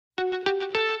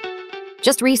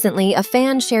Just recently, a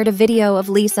fan shared a video of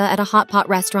Lisa at a hotpot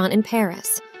restaurant in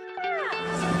Paris.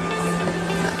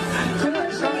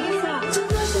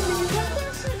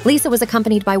 Lisa was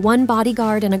accompanied by one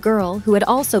bodyguard and a girl who had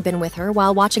also been with her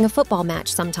while watching a football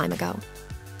match some time ago.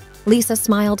 Lisa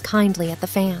smiled kindly at the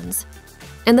fans.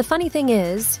 And the funny thing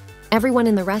is, everyone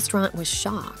in the restaurant was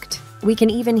shocked. We can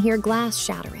even hear glass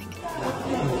shattering.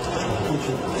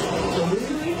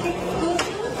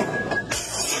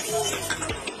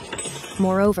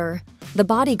 Moreover, the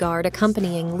bodyguard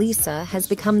accompanying Lisa has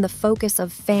become the focus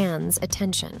of fans'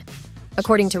 attention.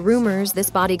 According to rumors,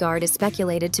 this bodyguard is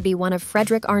speculated to be one of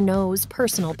Frederic Arnault's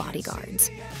personal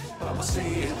bodyguards.